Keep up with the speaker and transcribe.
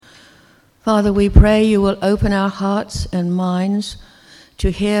Father, we pray you will open our hearts and minds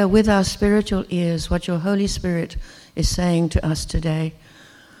to hear with our spiritual ears what your Holy Spirit is saying to us today.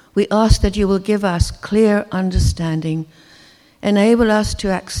 We ask that you will give us clear understanding, enable us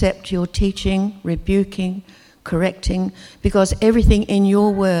to accept your teaching, rebuking, correcting, because everything in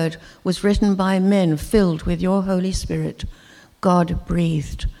your word was written by men filled with your Holy Spirit, God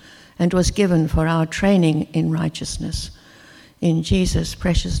breathed, and was given for our training in righteousness. In Jesus'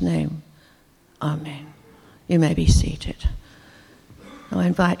 precious name, amen. You may be seated. Now I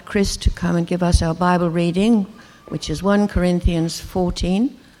invite Chris to come and give us our Bible reading, which is 1 Corinthians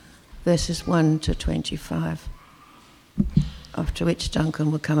 14, verses 1 to 25, after which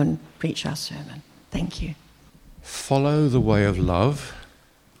Duncan will come and preach our sermon. Thank you. Follow the way of love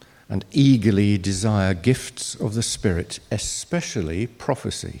and eagerly desire gifts of the Spirit, especially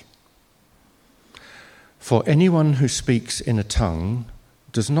prophecy. For anyone who speaks in a tongue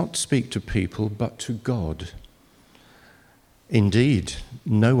does not speak to people but to God. Indeed,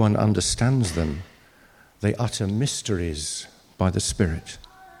 no one understands them. They utter mysteries by the Spirit.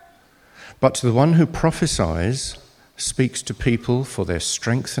 But the one who prophesies speaks to people for their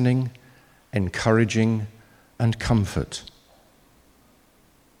strengthening, encouraging, and comfort.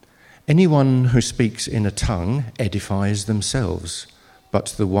 Anyone who speaks in a tongue edifies themselves,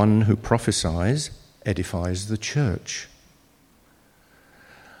 but the one who prophesies edifies the church.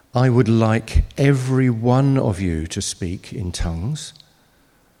 I would like every one of you to speak in tongues,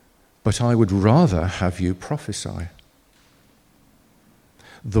 but I would rather have you prophesy.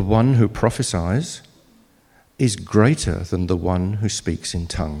 The one who prophesies is greater than the one who speaks in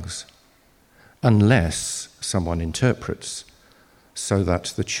tongues, unless someone interprets, so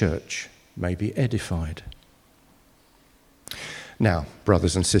that the church may be edified. Now,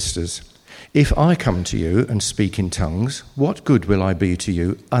 brothers and sisters, if I come to you and speak in tongues, what good will I be to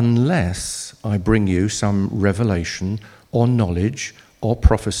you unless I bring you some revelation or knowledge or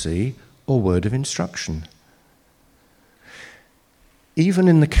prophecy or word of instruction? Even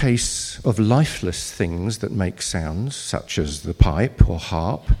in the case of lifeless things that make sounds, such as the pipe or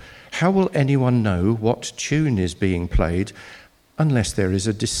harp, how will anyone know what tune is being played unless there is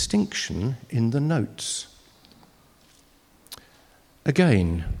a distinction in the notes?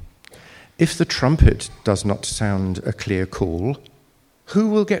 Again, if the trumpet does not sound a clear call, who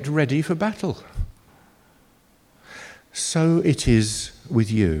will get ready for battle? So it is with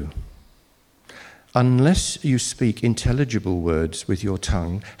you. Unless you speak intelligible words with your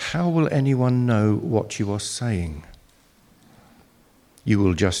tongue, how will anyone know what you are saying? You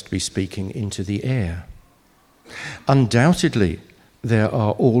will just be speaking into the air. Undoubtedly, there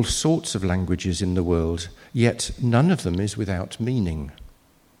are all sorts of languages in the world, yet none of them is without meaning.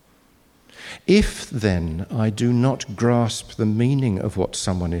 If, then, I do not grasp the meaning of what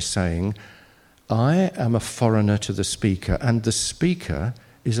someone is saying, I am a foreigner to the speaker, and the speaker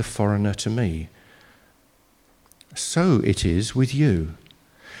is a foreigner to me. So it is with you.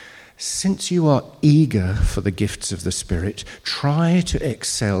 Since you are eager for the gifts of the Spirit, try to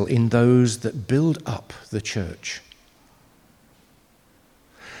excel in those that build up the church.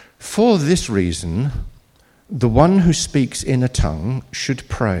 For this reason, the one who speaks in a tongue should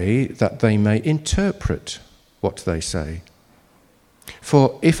pray that they may interpret what they say.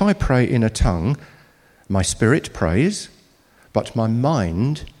 For if I pray in a tongue, my spirit prays, but my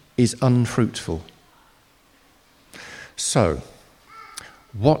mind is unfruitful. So,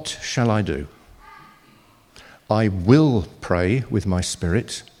 what shall I do? I will pray with my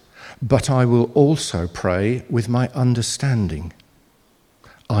spirit, but I will also pray with my understanding.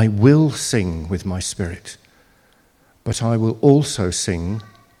 I will sing with my spirit, but I will also sing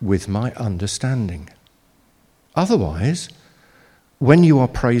with my understanding. Otherwise, when you are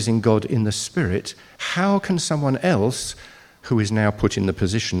praising God in the Spirit, how can someone else, who is now put in the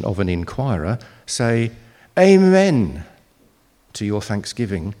position of an inquirer, say, Amen, to your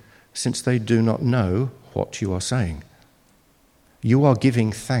thanksgiving, since they do not know what you are saying? You are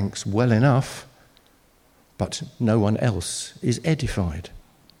giving thanks well enough, but no one else is edified.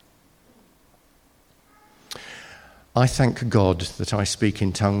 I thank God that I speak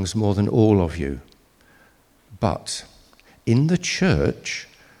in tongues more than all of you. But in the church,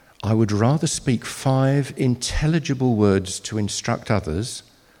 I would rather speak 5 intelligible words to instruct others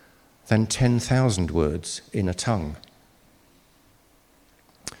than 10,000 words in a tongue.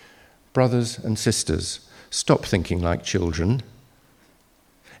 Brothers and sisters, stop thinking like children.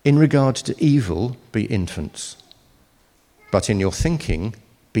 In regard to evil, be infants. But in your thinking,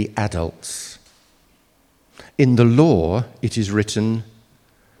 be adults. In the law, it is written,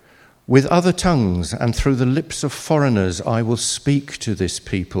 with other tongues and through the lips of foreigners I will speak to this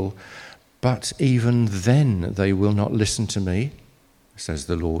people, But even then they will not listen to me, says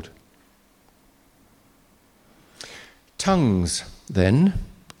the Lord. Tongues, then,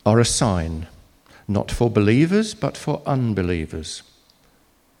 are a sign, not for believers, but for unbelievers.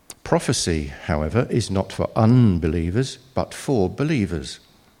 Prophecy, however, is not for unbelievers, but for believers.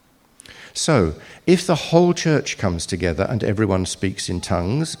 So, if the whole church comes together and everyone speaks in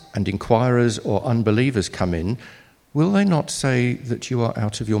tongues, and inquirers or unbelievers come in, will they not say that you are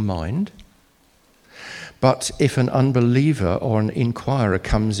out of your mind? But if an unbeliever or an inquirer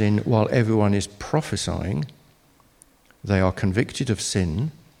comes in while everyone is prophesying, they are convicted of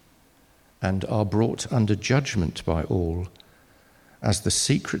sin and are brought under judgment by all, as the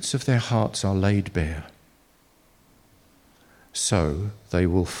secrets of their hearts are laid bare. So they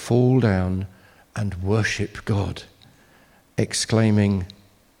will fall down and worship God, exclaiming,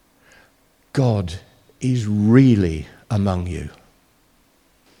 God is really among you.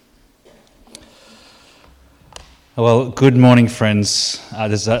 Well, good morning, friends.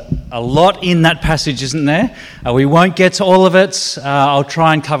 There's a lot in that passage, isn't there? We won't get to all of it. I'll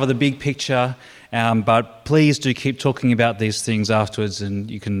try and cover the big picture, but please do keep talking about these things afterwards,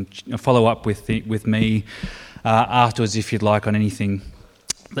 and you can follow up with me afterwards if you'd like on anything.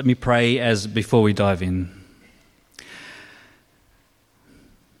 Let me pray before we dive in.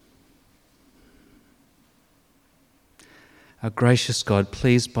 Our gracious God,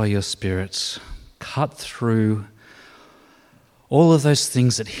 please by your Spirit, cut through all of those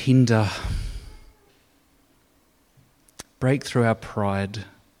things that hinder, break through our pride,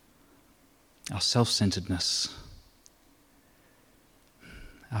 our self-centeredness.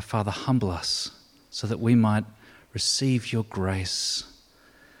 Our Father, humble us so that we might receive your grace.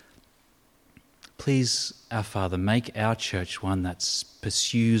 Please, our Father, make our church one that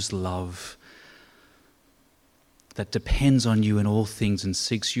pursues love, that depends on you in all things and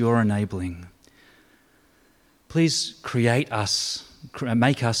seeks your enabling. Please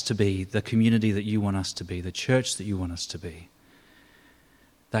make us to be the community that you want us to be, the church that you want us to be.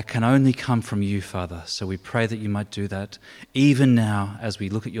 That can only come from you, Father. So we pray that you might do that even now as we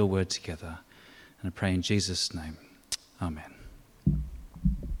look at your word together. And I pray in Jesus' name. Amen.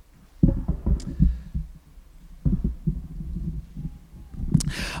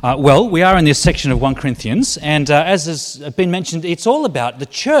 Well, we are in this section of 1 Corinthians, and as has been mentioned, it's all about the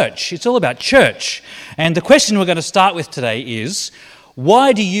church. It's all about church. And the question we're going to start with today is,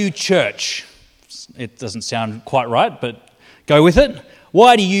 why do you church? It doesn't sound quite right, but go with it.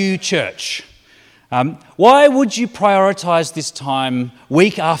 Why do you church? Why would you prioritise this time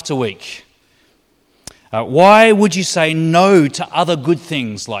week after week? Why would you say no to other good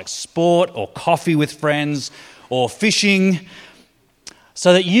things like sport or coffee with friends or fishing,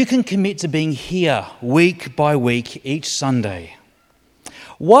 so that you can commit to being here week by week each Sunday?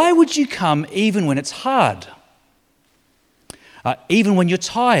 Why would you come even when it's hard? Even when you're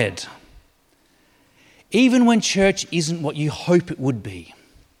tired? Even when church isn't what you hope it would be?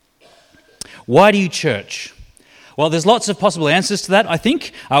 Why do you church? Well, there's lots of possible answers to that, I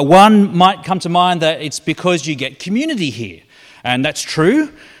think. One might come to mind that it's because you get community here. And that's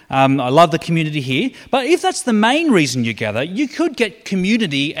true. I love the community here. But if that's the main reason you gather, you could get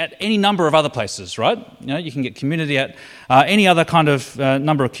community at any number of other places, right? You can get community at any other kind of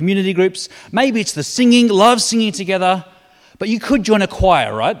number of community groups. Maybe it's the singing, love singing together. But you could join a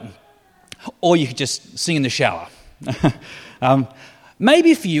choir, right? Or you could just sing in the shower.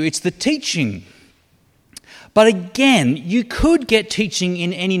 Maybe for you it's the teaching. But again, you could get teaching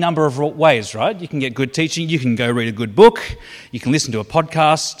in any number of ways, right? You can get good teaching, you can go read a good book, you can listen to a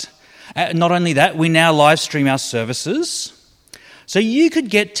podcast. Not only that, we now live stream our services. So you could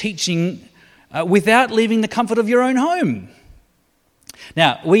get teaching without leaving the comfort of your own home.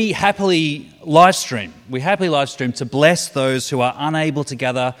 Now, we happily live stream. To bless those who are unable to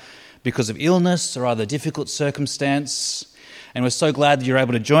gather because of illness or other difficult circumstance. And we're so glad that you're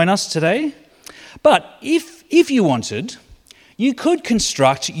able to join us today. But if you wanted, you could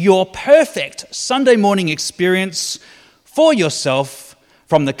construct your perfect Sunday morning experience for yourself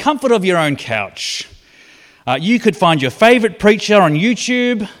from the comfort of your own couch. You could find your favourite preacher on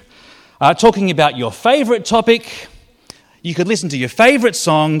YouTube talking about your favourite topic. You could listen to your favourite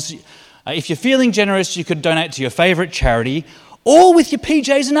songs. If you're feeling generous, you could donate to your favourite charity, all with your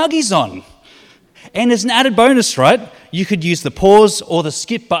PJs and Uggies on. And as an added bonus, right, you could use the pause or the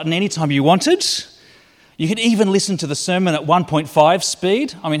skip button anytime you wanted. You could even listen to the sermon at 1.5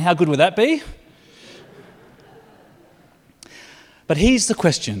 speed. I mean, how good would that be? But here's the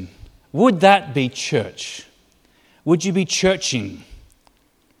question. Would that be church? Would you be churching?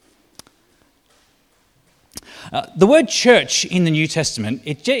 The word church in the New Testament,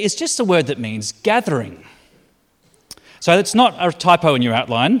 it's just a word that means gathering. So it's not a typo in your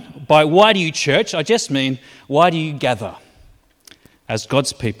outline. By why do you church, I just mean why do you gather as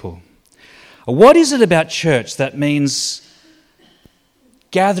God's people? What is it about church that means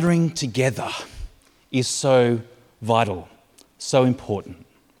gathering together is so vital, so important?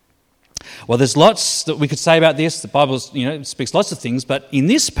 Well, there's lots that we could say about this. The Bible, speaks lots of things, but in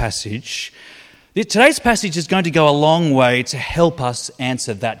this passage, today's passage is going to go a long way to help us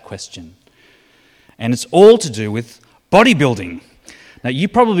answer that question. And it's all to do with bodybuilding. Now, you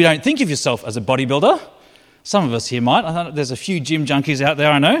probably don't think of yourself as a bodybuilder. Some of us here might. I think there's a few gym junkies out there,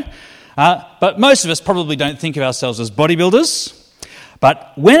 I know. But most of us probably don't think of ourselves as bodybuilders.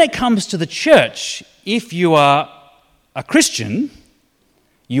 But when it comes to the church, if you are a Christian,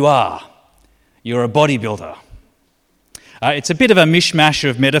 you are. You're a bodybuilder. It's a bit of a mishmash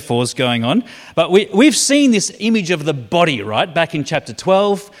of metaphors going on, but we've seen this image of the body, right, back in chapter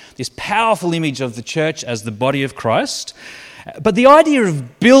 12, this powerful image of the church as the body of Christ. But the idea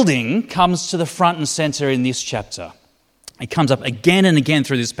of building comes to the front and centre in this chapter. It comes up again and again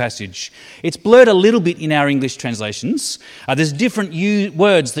through this passage. It's blurred a little bit in our English translations. There's different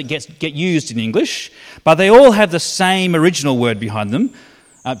words that get used in English, but they all have the same original word behind them.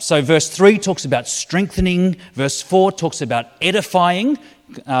 So verse 3 talks about strengthening. Verse 4 talks about edifying,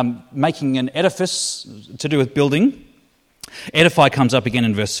 making an edifice to do with building. Edify comes up again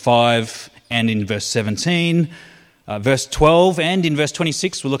in verse 5 and in verse 17. Verse 12 and in verse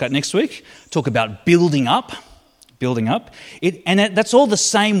 26, we'll look at next week, talk about building up. That's all the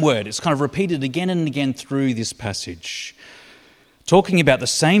same word. It's kind of repeated again and again through this passage, talking about the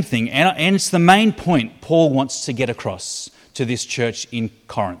same thing. And it's the main point Paul wants to get across to this church in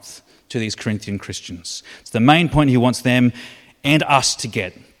Corinth, to these Corinthian Christians. It's the main point he wants them and us to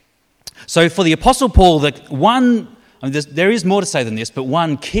get. So for the Apostle Paul, there is more to say than this, but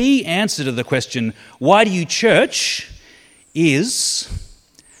one key answer to the question, why do you church, is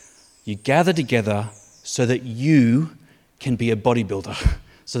you gather together so that you can be a bodybuilder,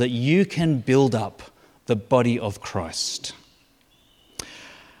 so that you can build up the body of Christ.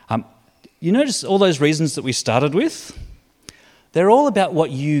 You notice all those reasons that we started with? They're all about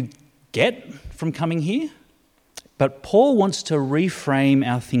what you get from coming here, but Paul wants to reframe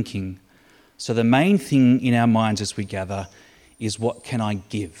our thinking. So the main thing in our minds as we gather is, what can I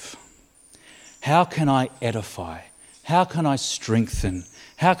give? How can I edify? How can I strengthen?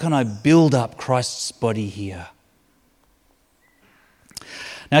 How can I build up Christ's body here?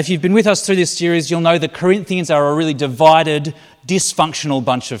 Now, if you've been with us through this series, you'll know the Corinthians are a really divided, dysfunctional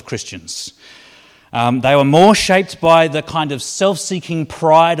bunch of Christians. They were more shaped by the kind of self-seeking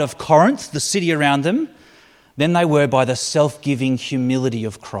pride of Corinth, the city around them, than they were by the self-giving humility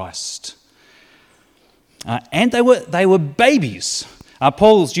of Christ. And they were babies.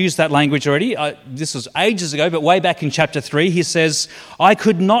 Paul's used that language already. This was ages ago, but way back in chapter 3, he says, I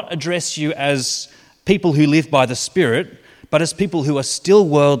could not address you as people who live by the Spirit, but as people who are still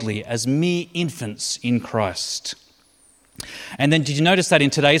worldly, as mere infants in Christ. And then did you notice that in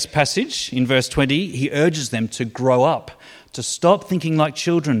today's passage, in verse 20, he urges them to grow up, to stop thinking like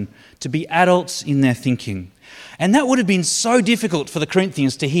children, to be adults in their thinking. And that would have been so difficult for the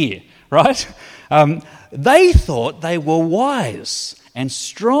Corinthians to hear, right? They thought they were wise and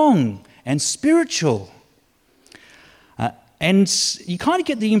strong and spiritual. And you kind of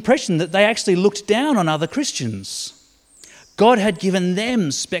get the impression that they actually looked down on other Christians. God had given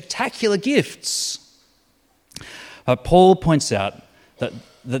them spectacular gifts. Paul points out that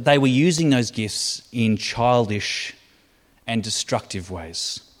they were using those gifts in childish and destructive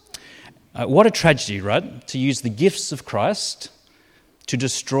ways. What a tragedy, right? To use the gifts of Christ to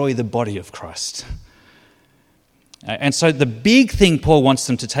destroy the body of Christ. And so the big thing Paul wants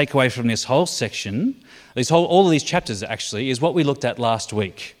them to take away from this whole section, all of these chapters actually, is what we looked at last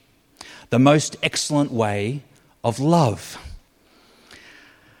week. The most excellent way of love.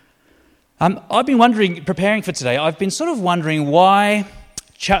 I've been wondering, preparing for today, I've been sort of wondering why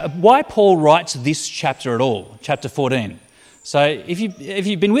Paul writes this chapter at all, chapter 14. So if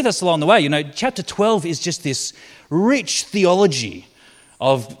you've been with us along the way, chapter 12 is just this rich theology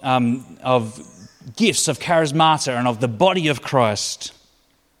of gifts, of charismata, and of the body of Christ.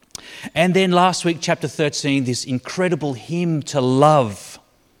 And then last week, chapter 13, this incredible hymn to love.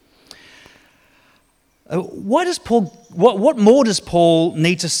 What more does Paul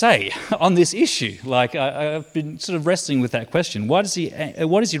need to say on this issue? I've been sort of wrestling with that question. Why does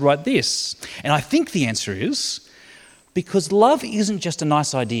he write this? And I think the answer is because love isn't just a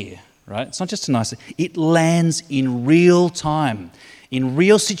nice idea, right? It's not just a nice idea. It lands in real time, in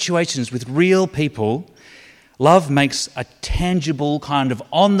real situations with real people. Love makes a tangible kind of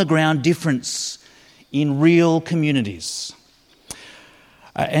on-the-ground difference in real communities.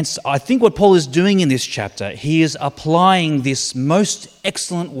 And so I think what Paul is doing in this chapter, he is applying this most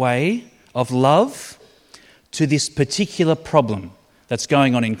excellent way of love to this particular problem that's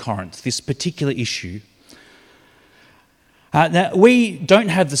going on in Corinth, this particular issue. Now, we don't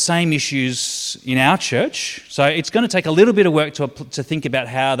have the same issues in our church, so it's going to take a little bit of work to think about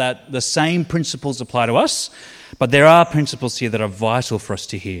how the same principles apply to us, but there are principles here that are vital for us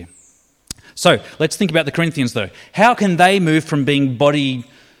to hear. So let's think about the Corinthians, though. How can they move from being body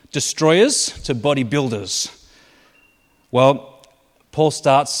destroyers to body builders? Well, Paul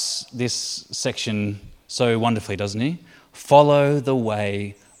starts this section so wonderfully, doesn't he? Follow the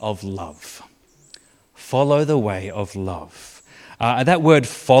way of love. Follow the way of love. That word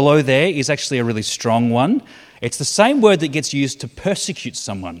follow there is actually a really strong one. It's the same word that gets used to persecute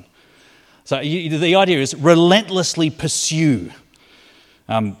someone. So the idea is relentlessly pursue,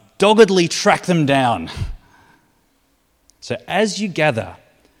 doggedly track them down. So as you gather,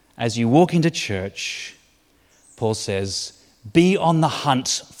 as you walk into church, Paul says, be on the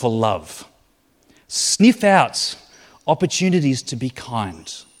hunt for love. Sniff out opportunities to be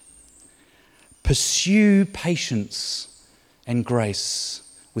kind. Pursue patience and grace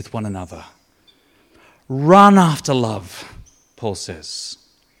with one another. Run after love, Paul says.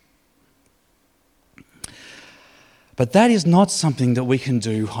 But that is not something that we can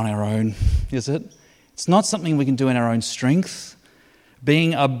do on our own, is it? It's not something we can do in our own strength.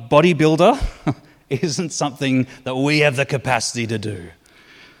 Being a bodybuilder isn't something that we have the capacity to do.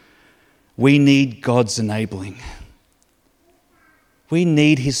 We need God's enabling. We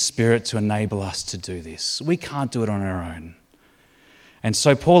need His Spirit to enable us to do this. We can't do it on our own. And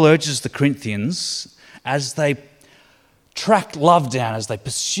so Paul urges the Corinthians, as they track love down, as they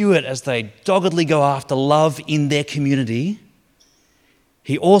pursue it, as they doggedly go after love in their community,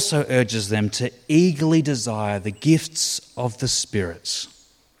 he also urges them to eagerly desire the gifts of the Spirit,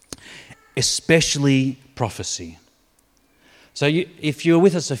 especially prophecy. So if you were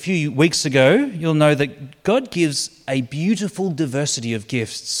with us a few weeks ago, you'll know that God gives a beautiful diversity of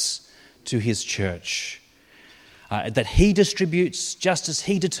gifts to His church that He distributes just as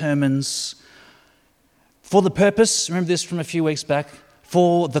He determines for the purpose, remember this from a few weeks back,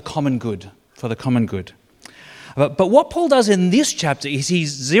 for the common good, But what Paul does in this chapter is he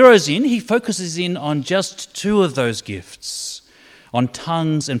zeroes in, he focuses in on just two of those gifts, on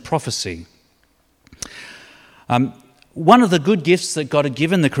tongues and prophecy. One of the good gifts that God had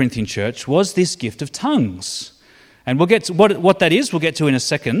given the Corinthian church was this gift of tongues. And we'll get to what that is, we'll get to in a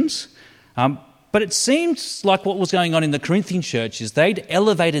second. But it seems like what was going on in the Corinthian church is they'd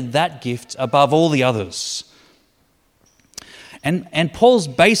elevated that gift above all the others. And Paul's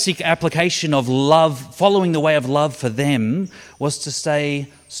basic application of love, following the way of love for them, was to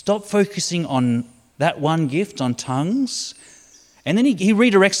say, stop focusing on that one gift, on tongues. And then he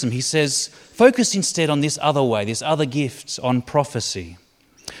redirects them. He says, focus instead on this other way, this other gift, on prophecy.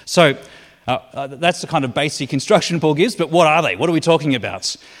 So that's the kind of basic instruction Paul gives, but what are they? What are we talking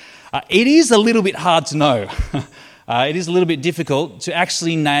about? It is a little bit hard to know. It is a little bit difficult to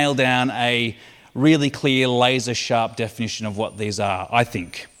actually nail down a really clear, laser-sharp definition of what these are, I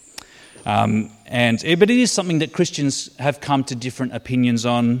think. But it is something that Christians have come to different opinions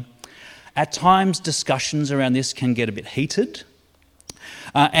on. At times, discussions around this can get a bit heated.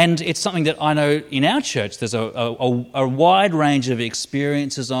 And it's something that I know in our church there's a wide range of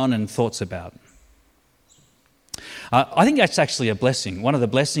experiences on and thoughts about. I think that's actually a blessing. One of the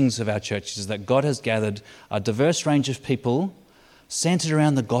blessings of our church is that God has gathered a diverse range of people centered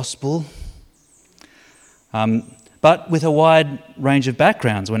around the gospel, but with a wide range of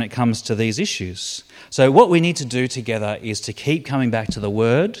backgrounds when it comes to these issues. So what we need to do together is to keep coming back to the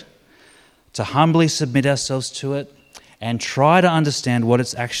Word, to humbly submit ourselves to it, and try to understand what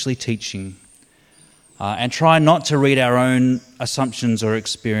it's actually teaching, and try not to read our own assumptions or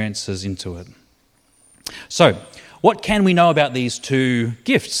experiences into it. So, what can we know about these two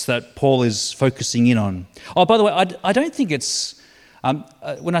gifts that Paul is focusing in on? Oh, by the way, I don't think it's...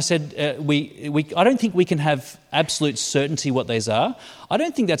 when I said I don't think we can have absolute certainty what these are. I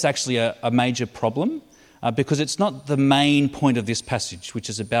don't think that's actually a major problem because it's not the main point of this passage, which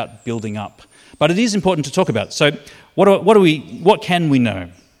is about building up. But it is important to talk about. So what can we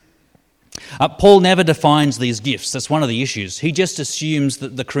know? Paul never defines these gifts. That's one of the issues. He just assumes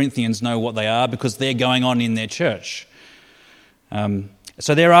that the Corinthians know what they are because they're going on in their church.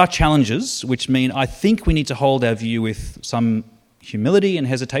 So there are challenges, which mean I think we need to hold our view with some humility and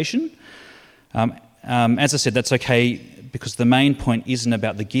hesitation. As I said, that's okay because the main point isn't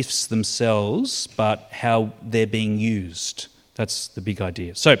about the gifts themselves, but how they're being used. That's the big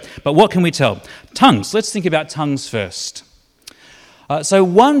idea. But what can we tell? Tongues. Let's think about tongues first. So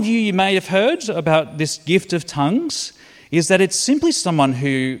one view you may have heard about this gift of tongues is that it's simply someone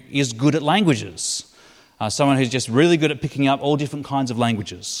who is good at languages, someone who's just really good at picking up all different kinds of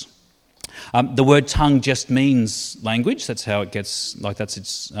languages. The word tongue just means language. That's how it gets,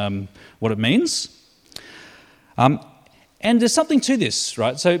 that's what it means. And there's something to this,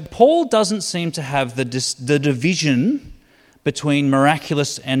 right? So Paul doesn't seem to have the division between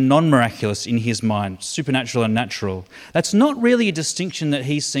miraculous and non-miraculous in his mind, supernatural and natural. That's not really a distinction that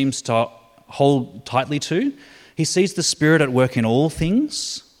he seems to hold tightly to. He sees the Spirit at work in all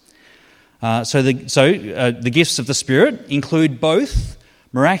things. So the gifts of the Spirit include both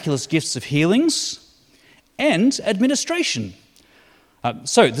miraculous gifts of healings and administration.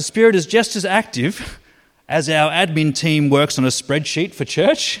 So the Spirit is just as active as our admin team works on a spreadsheet for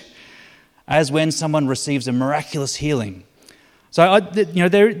church as when someone receives a miraculous healing. So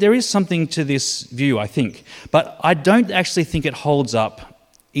there is something to this view, I think, but I don't actually think it holds up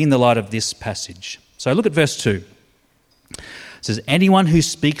in the light of this passage. So look at verse 2. It says, "Anyone who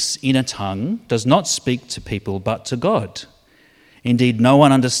speaks in a tongue does not speak to people but to God. Indeed, no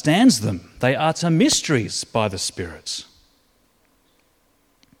one understands them. They utter mysteries by the Spirit."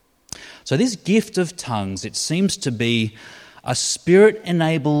 So this gift of tongues, it seems to be a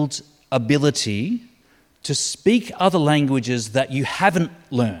Spirit-enabled ability to speak other languages that you haven't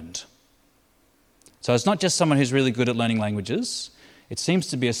learned. So it's not just someone who's really good at learning languages. It seems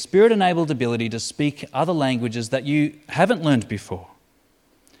to be a Spirit-enabled ability to speak other languages that you haven't learned before.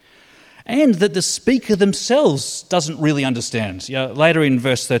 And that the speaker themselves doesn't really understand. Later in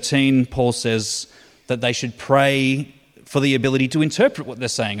verse 13, Paul says that they should pray for the ability to interpret what they're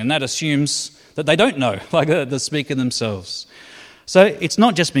saying, and that assumes that they don't know, like the speaker themselves. So it's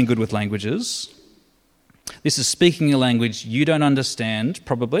not just being good with languages. This is speaking a language you don't understand,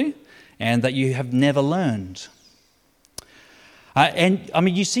 probably, and that you have never learned.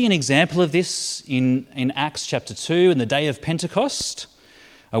 You see an example of this in Acts chapter 2, in the day of Pentecost,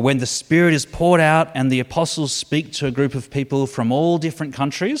 when the Spirit is poured out and the apostles speak to a group of people from all different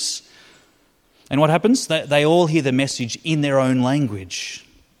countries. And what happens? They all hear the message in their own language.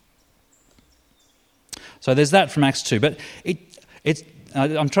 So there's that from Acts 2. But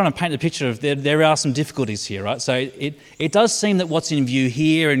I'm trying to paint a picture of there are some difficulties here, right? So it does seem that what's in view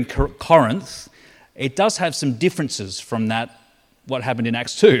here in Corinth, it does have some differences from what happened in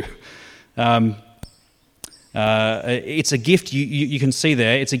Acts 2. It's a gift, you can see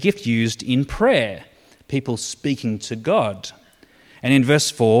there, it's a gift used in prayer, people speaking to God. And in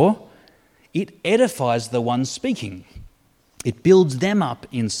verse 4, it edifies the one speaking. It builds them up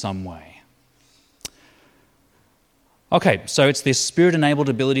in some way. Okay, so it's this Spirit-enabled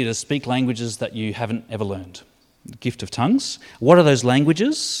ability to speak languages that you haven't ever learned. The gift of tongues. What are those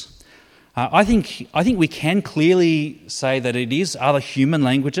languages? I think we can clearly say that it is other human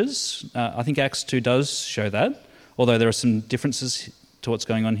languages. I think Acts 2 does show that, although there are some differences to what's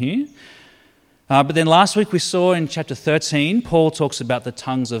going on here. But then last week we saw in chapter 13, Paul talks about the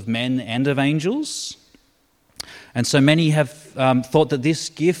tongues of men and of angels. And so many have thought that this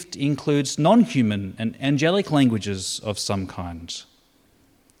gift includes non-human and angelic languages of some kind.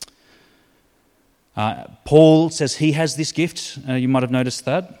 Paul says he has this gift. You might have noticed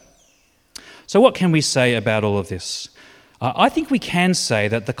that. So what can we say about all of this? I think we can say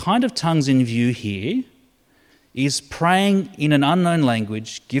that the kind of tongues in view here is praying in an unknown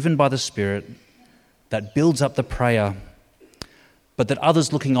language given by the Spirit that builds up the prayer, but that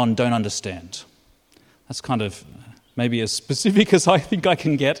others looking on don't understand. That's kind of maybe as specific as I think I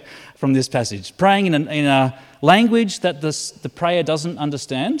can get from this passage. Praying in a language that the prayer doesn't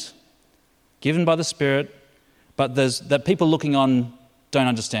understand, given by the Spirit, but that people looking on don't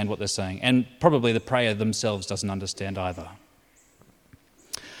understand what they're saying, and probably the prayer themselves doesn't understand either.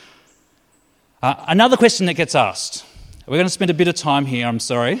 Another question that gets asked. We're going to spend a bit of time here, I'm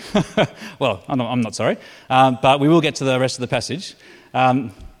sorry. Well, I'm not sorry, but we will get to the rest of the passage.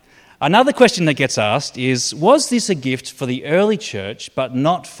 Another question that gets asked is, was this a gift for the early church but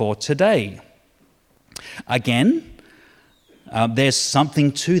not for today? Again, there's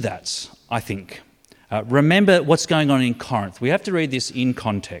something to that, I think. Remember what's going on in Corinth. We have to read this in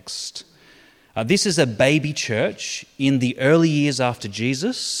context. This is a baby church in the early years after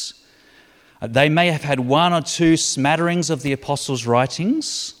Jesus. They may have had one or two smatterings of the apostles'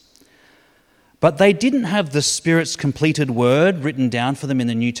 writings, but they didn't have the Spirit's completed word written down for them in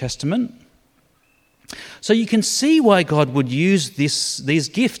the New Testament. So you can see why God would use these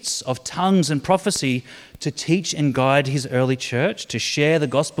gifts of tongues and prophecy to teach and guide his early church, to share the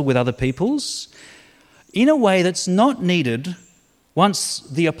gospel with other peoples, in a way that's not needed once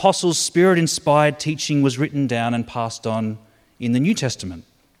the apostles' Spirit-inspired teaching was written down and passed on in the New Testament.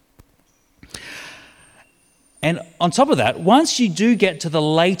 And on top of that, once you do get to the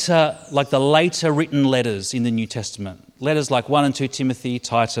later written letters in the New Testament, letters like 1 and 2 Timothy,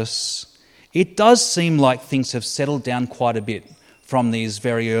 Titus, it does seem like things have settled down quite a bit from these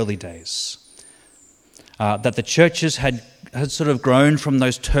very early days. That the churches had sort of grown from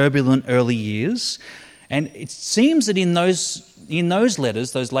those turbulent early years. And it seems that in those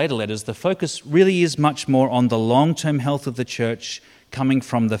letters, those later letters, the focus really is much more on the long-term health of the church coming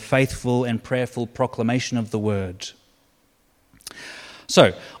from the faithful and prayerful proclamation of the word.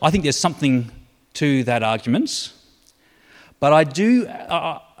 So, I think there's something to that argument, but I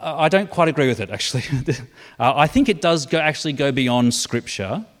don't quite agree with it, actually. I think it does go beyond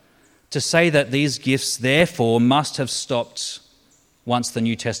Scripture to say that these gifts, therefore, must have stopped once the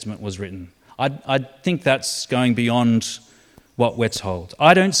New Testament was written. I think that's going beyond what we're told.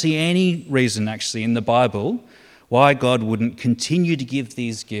 I don't see any reason, actually, in the Bible why God wouldn't continue to give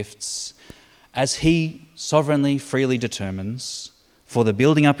these gifts as he sovereignly, freely determines for the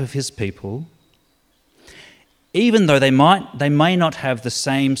building up of his people, even though they may not have the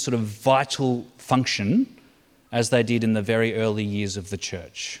same sort of vital function as they did in the very early years of the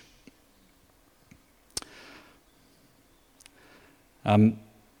church.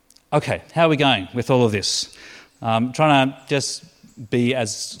 Okay, how are we going with all of this? I'm trying to just be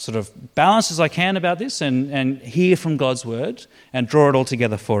as sort of balanced as I can about this and hear from God's word and draw it all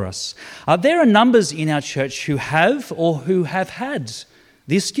together for us. There are numbers in our church who have or who have had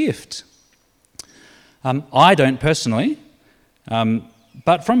this gift. I don't personally,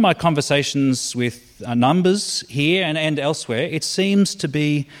 but from my conversations with numbers here and elsewhere, it seems to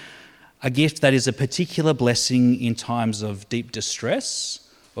be a gift that is a particular blessing in times of deep distress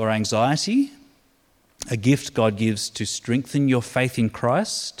or anxiety, a gift God gives to strengthen your faith in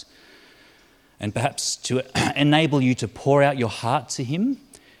Christ and perhaps to enable you to pour out your heart to him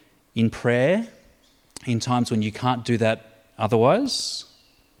in prayer in times when you can't do that otherwise.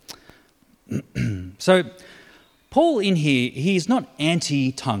 So, Paul in here, he's not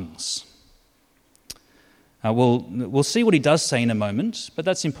anti-tongues. We'll see what he does say in a moment, but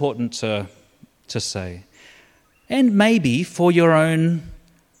that's important to say. And maybe for your own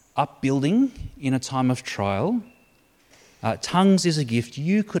upbuilding in a time of trial, tongues is a gift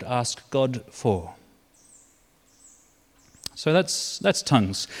you could ask God for. So that's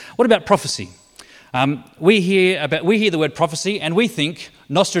tongues. What about prophecy? We hear the word prophecy and we think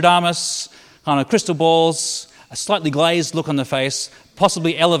Nostradamus, kind of crystal balls, a slightly glazed look on the face,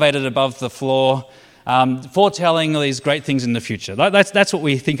 possibly elevated above the floor, foretelling all these great things in the future. That's what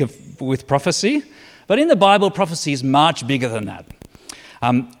we think of with prophecy. But in the Bible, prophecy is much bigger than that.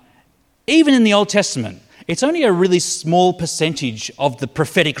 Even in the Old Testament, it's only a really small percentage of the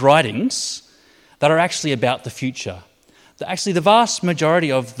prophetic writings that are actually about the future. Actually, the vast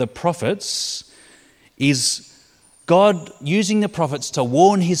majority of the prophets is God using the prophets to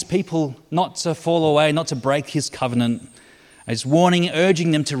warn his people not to fall away, not to break his covenant. He's warning,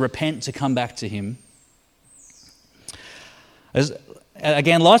 urging them to repent, to come back to him.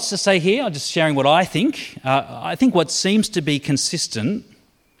 Again, lots to say here. I'm just sharing what I think. I think what seems to be consistent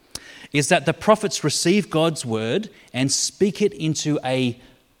is that the prophets receive God's word and speak it into a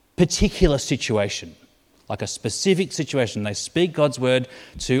particular situation, like a specific situation. They speak God's word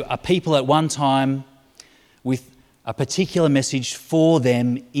to a people at one time with a particular message for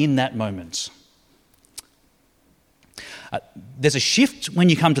them in that moment. There's a shift when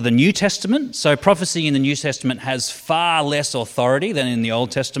you come to the New Testament. So prophecy in the New Testament has far less authority than in the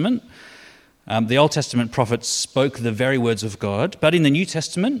Old Testament. The Old Testament prophets spoke the very words of God, but in the New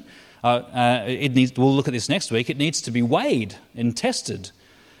Testament, we'll look at this next week, it needs to be weighed and tested.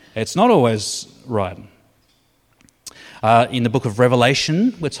 It's not always right. In the book of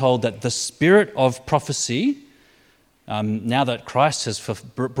Revelation, we're told that the spirit of prophecy, now that Christ has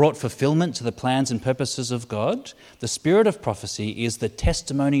brought fulfillment to the plans and purposes of God, the spirit of prophecy is the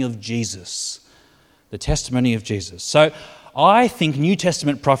testimony of Jesus. The testimony of Jesus. So I think New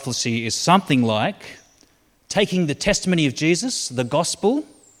Testament prophecy is something like taking the testimony of Jesus, the gospel,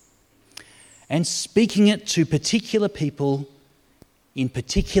 and speaking it to particular people in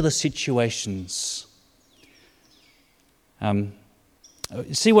particular situations.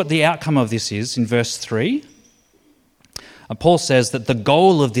 See what the outcome of this is in verse 3. Paul says that the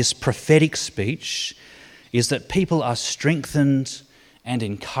goal of this prophetic speech is that people are strengthened and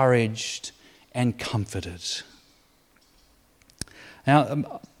encouraged and comforted.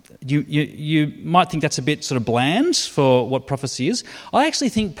 Now, you might think that's a bit sort of bland for what prophecy is. I actually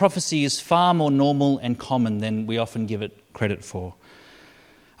think prophecy is far more normal and common than we often give it credit for.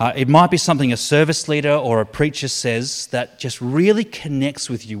 It might be something a service leader or a preacher says that just really connects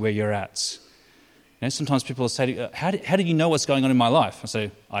with you where you're at. You know, sometimes people will say to you, how do you know what's going on in my life? I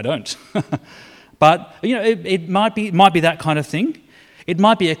say, I don't. But you know, it might be that kind of thing. It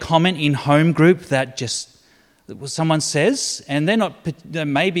might be a comment in home group that someone says, and they're not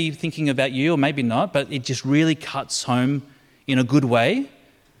maybe thinking about you or maybe not, but it just really cuts home in a good way,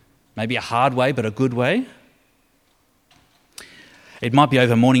 maybe a hard way, but a good way. It might be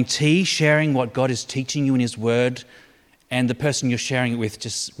over morning tea, sharing what God is teaching you in His Word, and the person you're sharing it with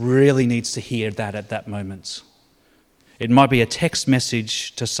just really needs to hear that at that moment. It might be a text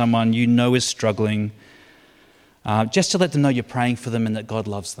message to someone you know is struggling, just to let them know you're praying for them and that God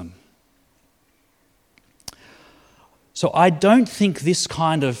loves them. So I don't think this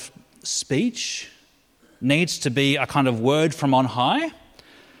kind of speech needs to be a kind of word from on high.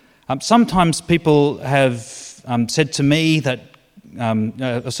 Sometimes people have said to me that,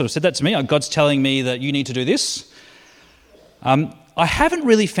 God's telling me that you need to do this. I haven't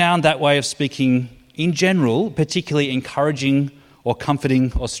really found that way of speaking in general particularly encouraging or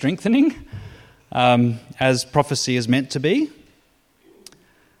comforting or strengthening, as prophecy is meant to be.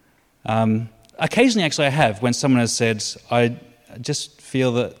 Occasionally, actually, I have, when someone has said, I just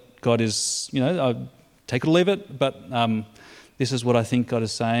feel that God is, I'll take it or leave it, but this is what I think God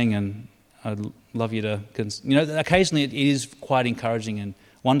is saying, and I'd love you to, occasionally it is quite encouraging and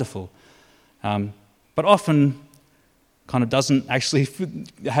wonderful, but often kind of doesn't actually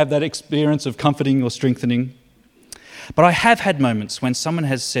have that experience of comforting or strengthening. But I have had moments when someone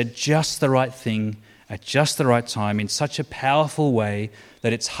has said just the right thing at just the right time in such a powerful way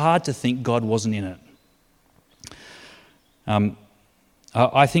that it's hard to think God wasn't in it.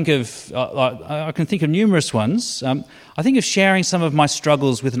 I can think of numerous ones. I think of sharing some of my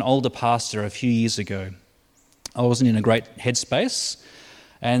struggles with an older pastor a few years ago. I wasn't in a great headspace,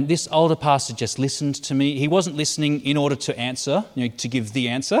 and this older pastor just listened to me. He wasn't listening in order to answer, to give the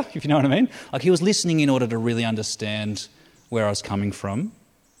answer, if you know what I mean. Like, he was listening in order to really understand where I was coming from.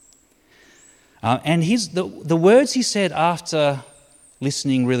 And the words he said after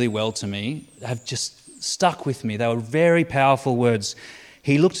listening really well to me have just stuck with me. They were very powerful words.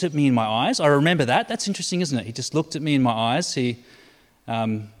 He looked at me in my eyes. I remember that. That's interesting, isn't it? He just looked at me in my eyes. He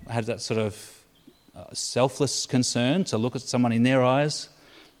had that sort of selfless concern to look at someone in their eyes.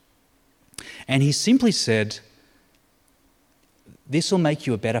 And he simply said, "This will make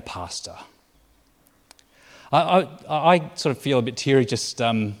you a better pastor." I sort of feel a bit teary just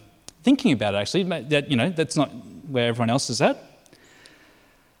thinking about it, actually. That, that's not where everyone else is at.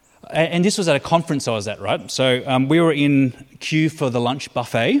 And this was at a conference I was at, right? So we were in queue for the lunch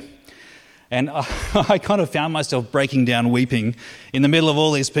buffet, and I kind of found myself breaking down weeping in the middle of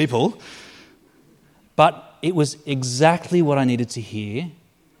all these people. But it was exactly what I needed to hear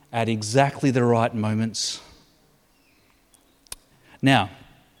at exactly the right moments. Now,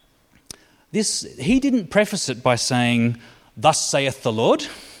 he didn't preface it by saying, "Thus saith the Lord."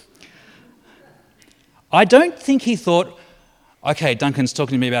 I don't think he thought, okay, Duncan's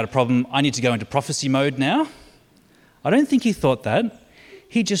talking to me about a problem, I need to go into prophecy mode now. I don't think he thought that.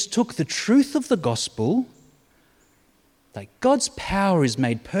 He just took the truth of the gospel, that God's power is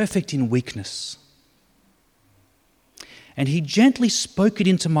made perfect in weakness, and he gently spoke it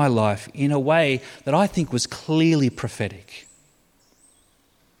into my life in a way that I think was clearly prophetic.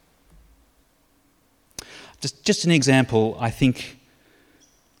 Just an example, I think,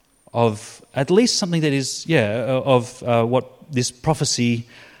 of at least something that is, what this prophecy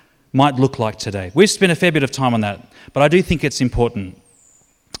might look like today. We've spent a fair bit of time on that, but I do think it's important.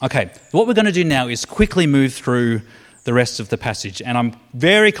 Okay, what we're going to do now is quickly move through the rest of the passage, and I'm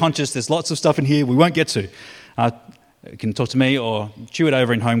very conscious there's lots of stuff in here we won't get to. You can talk to me or chew it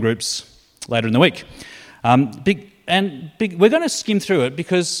over in home groups later in the week. We're going to skim through it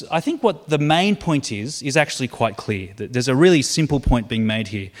because I think what the main point is actually quite clear. There's a really simple point being made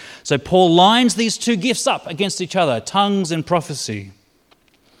here. So Paul lines these two gifts up against each other, tongues and prophecy.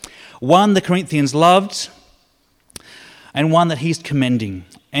 One the Corinthians loved and one that he's commending.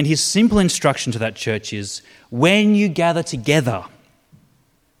 And his simple instruction to that church is, when you gather together,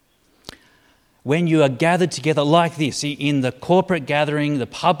 when you are gathered together like this, in the corporate gathering, the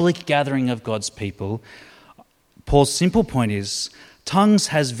public gathering of God's people, Paul's simple point is, tongues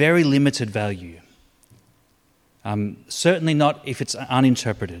has very limited value. Certainly not if it's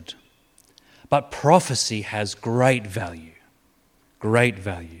uninterpreted. But prophecy has great value. Great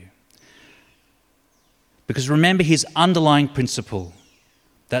value. Because remember his underlying principle,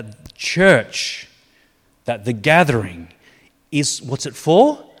 that the church, that the gathering is, what's it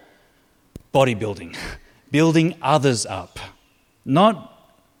for? Bodybuilding. Building others up.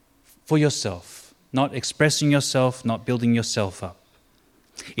 Not for yourself. Not expressing yourself, not building yourself up.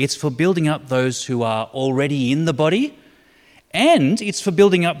 It's for building up those who are already in the body, and it's for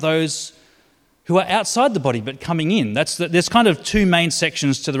building up those who are outside the body but coming in. There's kind of two main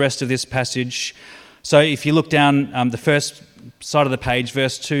sections to the rest of this passage. So if you look down the first side of the page,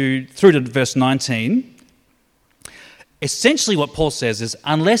 verse 2 through to verse 19, essentially what Paul says is,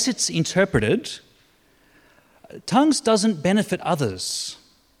 unless it's interpreted, tongues doesn't benefit others.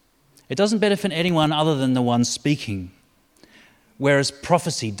 It doesn't benefit anyone other than the one speaking, whereas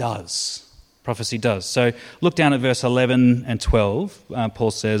prophecy does. Prophecy does. So look down at verse 11 and 12.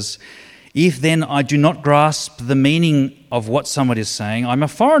 Paul says, "If then I do not grasp the meaning of what someone is saying, I'm a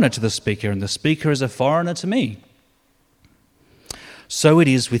foreigner to the speaker, and the speaker is a foreigner to me. So it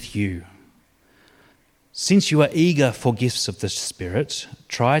is with you. Since you are eager for gifts of the Spirit,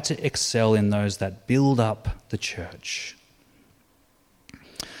 try to excel in those that build up the church."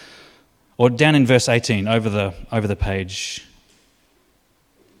 Or down in verse 18, over the page,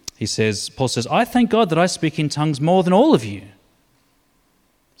 Paul says, "I thank God that I speak in tongues more than all of you."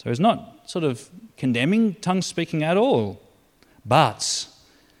 So he's not sort of condemning tongue speaking at all. "But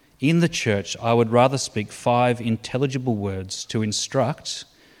in the church I would rather speak 5 intelligible words to instruct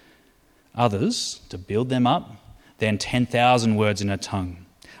others, to build them up, than 10,000 words in a tongue."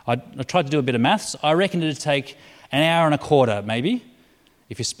 I tried to do a bit of maths. I reckon it'd take an hour and a quarter, maybe,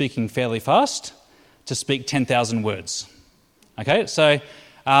 if you're speaking fairly fast, to speak 10,000 words. Okay, so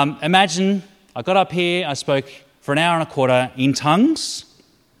imagine I got up here, I spoke for an hour and a quarter in tongues.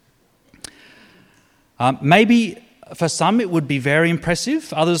 Maybe for some it would be very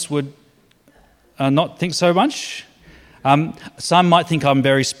impressive. Others would not think so much. Some might think I'm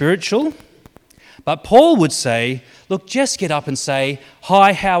very spiritual. But Paul would say, look, just get up and say,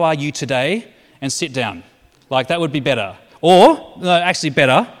 "Hi, how are you today?" and sit down. Like, that would be better. Or, no, actually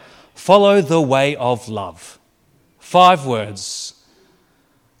better, follow the way of love. 5 words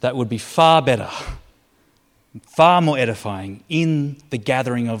that would be far better, far more edifying in the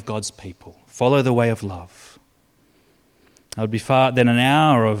gathering of God's people. Follow the way of love. That would be far than an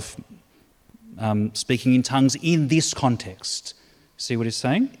hour of speaking in tongues in this context. See what he's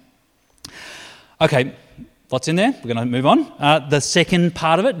saying? Okay, lots in there. We're going to move on. The second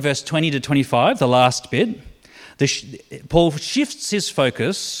part of it, verse 20 to 25, the last bit, Paul shifts his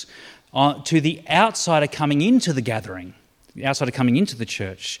focus to the outsider coming into the gathering, the outsider coming into the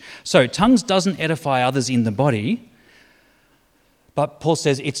church. So tongues doesn't edify others in the body, but Paul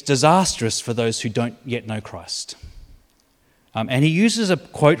says it's disastrous for those who don't yet know Christ. And he uses a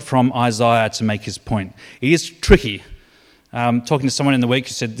quote from Isaiah to make his point. It is tricky. Talking to someone in the week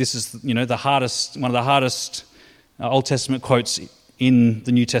who said this is, one of the hardest Old Testament quotes in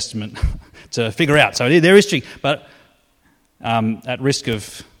the New Testament to figure out. So there is tricky, but at risk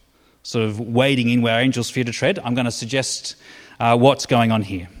of sort of wading in where angels fear to tread, I'm going to suggest what's going on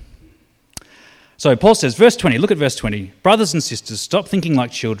here. So Paul says, verse 20, look at verse 20. "Brothers and sisters, stop thinking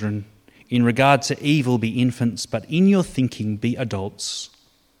like children. In regard to evil, be infants, but in your thinking be adults.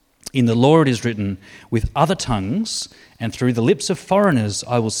 In the law it is written, with other tongues and through the lips of foreigners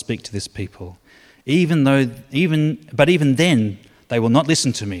I will speak to this people. But even then they will not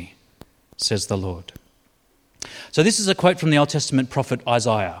listen to me, says the Lord." So this is a quote from the Old Testament prophet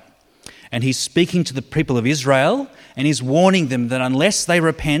Isaiah. And he's speaking to the people of Israel, and he's warning them that unless they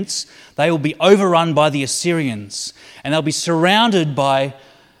repent, they will be overrun by the Assyrians, and they'll be surrounded by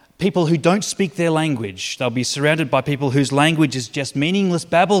people who don't speak their language. They'll be surrounded by people whose language is just meaningless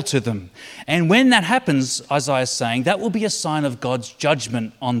babble to them. And when that happens, Isaiah is saying, that will be a sign of God's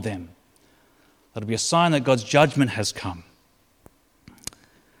judgment on them. That'll be a sign that God's judgment has come.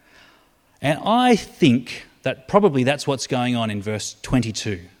 And I think that probably that's what's going on in verse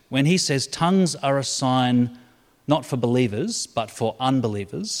 22, when he says tongues are a sign not for believers, but for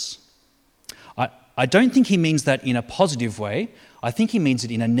unbelievers. I don't think he means that in a positive way. I think he means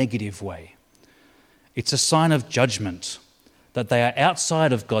it in a negative way. It's a sign of judgment, that they are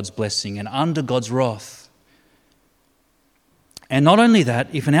outside of God's blessing and under God's wrath. And not only that,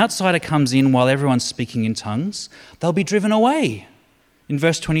 if an outsider comes in while everyone's speaking in tongues, they'll be driven away. In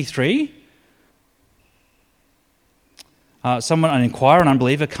verse 23, an inquirer, an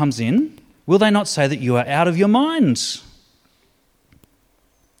unbeliever comes in. Will they not say that you are out of your minds?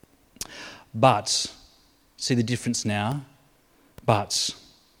 But, see the difference now? But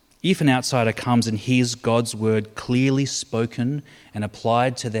If an outsider comes and hears God's word clearly spoken and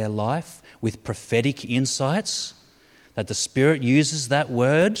applied to their life with prophetic insights, that the Spirit uses that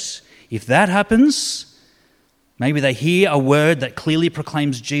word, if that happens, maybe they hear a word that clearly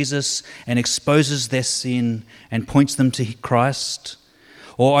proclaims Jesus and exposes their sin and points them to Christ.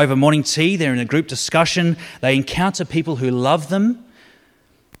 Or over morning tea, they're in a group discussion, they encounter people who love them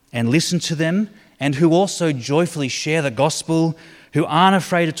and listen to them, and who also joyfully share the gospel, who aren't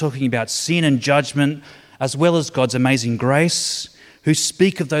afraid of talking about sin and judgment, as well as God's amazing grace, who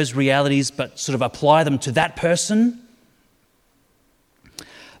speak of those realities but sort of apply them to that person.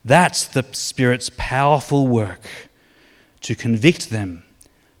 That's the Spirit's powerful work to convict them,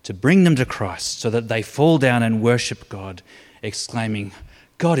 to bring them to Christ so that they fall down and worship God, exclaiming,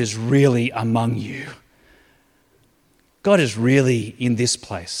 God is really among you. God is really in this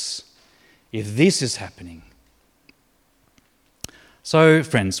place, if this is happening. So,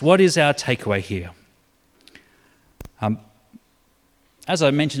 friends, what is our takeaway here? As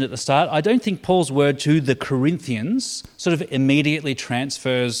I mentioned at the start, I don't think Paul's word to the Corinthians sort of immediately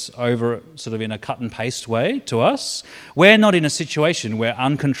transfers over sort of in a cut and paste way to us. We're not in a situation where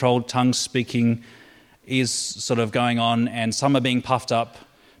uncontrolled tongue speaking is sort of going on and some are being puffed up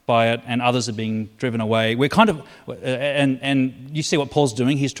by it and others are being driven away. We're kind of, and you see what Paul's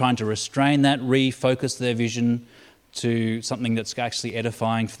doing, he's trying to restrain that, refocus their vision to something that's actually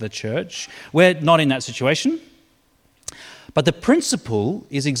edifying for the church. We're not in that situation. But the principle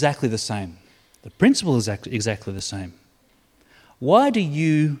is exactly the same. The principle is exactly the same. Why do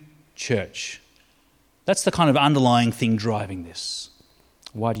you church? That's the kind of underlying thing driving this.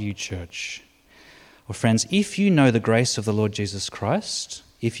 Why do you church? Well, friends, if you know the grace of the Lord Jesus Christ,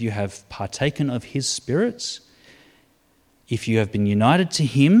 if you have partaken of his Spirit, if you have been united to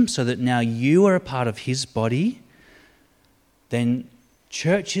him so that now you are a part of his body, then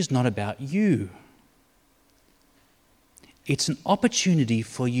church is not about you. It's an opportunity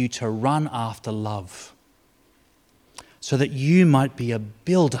for you to run after love so that you might be a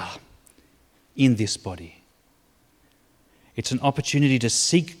builder in this body. It's an opportunity to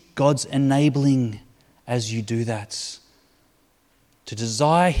seek God's enabling as you do that, to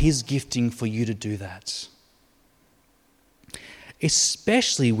desire his gifting for you to do that,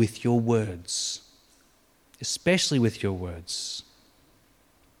 especially with your words. Especially with your words.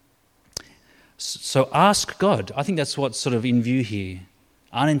 So ask God. I think that's what's sort of in view here.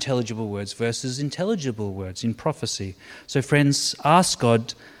 Unintelligible words versus intelligible words in prophecy. So friends, ask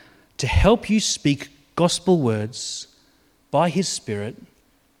God to help you speak gospel words by his Spirit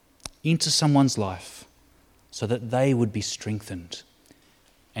into someone's life so that they would be strengthened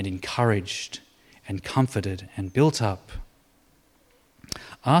and encouraged and comforted and built up.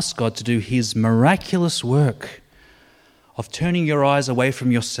 Ask God to do his miraculous work of turning your eyes away from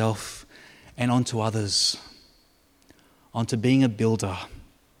yourself and onto others, onto being a builder.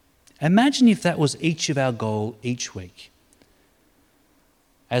 Imagine if that was each of our goal each week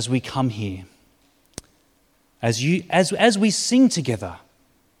as we come here, as we sing together,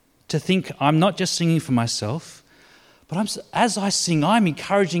 to think I'm not just singing for myself, but as I sing, I'm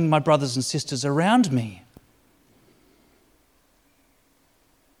encouraging my brothers and sisters around me.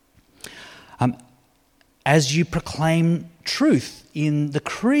 As you proclaim truth in the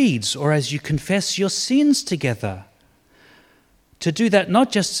creeds or as you confess your sins together, to do that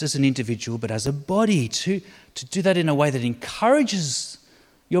not just as an individual but as a body, to do that in a way that encourages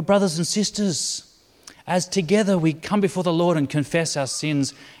your brothers and sisters as together we come before the Lord and confess our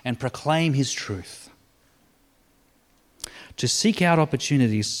sins and proclaim his truth. To seek out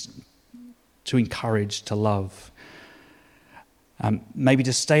opportunities to encourage, to love. Maybe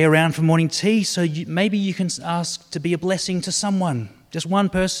to stay around for morning tea so maybe you can ask to be a blessing to someone, just one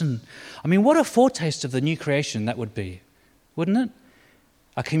person. I mean, what a foretaste of the new creation that would be, wouldn't it?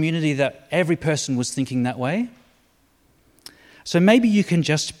 A community that every person was thinking that way. So maybe you can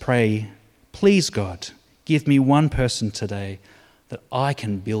just pray, please God, give me one person today that I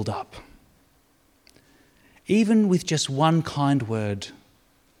can build up. Even with just one kind word,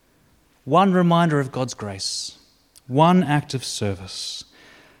 one reminder of God's grace, one act of service,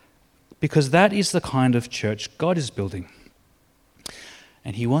 because that is the kind of church God is building.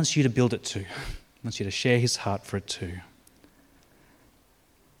 And he wants you to build it too. He wants you to share his heart for it too.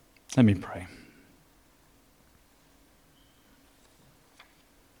 Let me pray.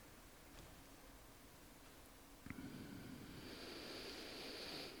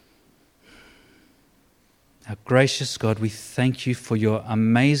 Our gracious God, we thank you for your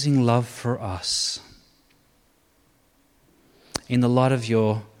amazing love for us. In the light of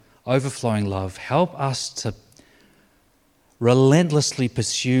your overflowing love, help us to relentlessly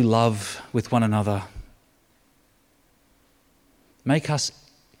pursue love with one another. Make us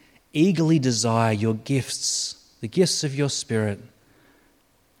eagerly desire your gifts, the gifts of your Spirit,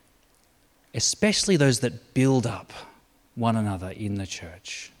 especially those that build up one another in the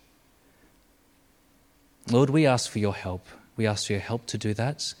church. Lord, we ask for your help. We ask for your help to do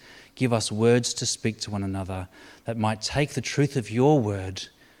that. Give us words to speak to one another that might take the truth of your word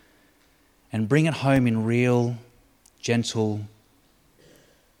and bring it home in real, gentle,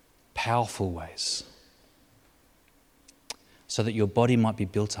 powerful ways, so that your body might be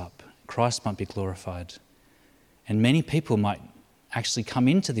built up, Christ might be glorified, and many people might actually come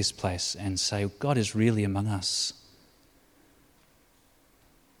into this place and say, God is really among us.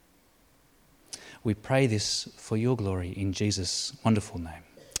 We pray this for your glory in Jesus' wonderful name.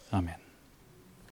 Amen.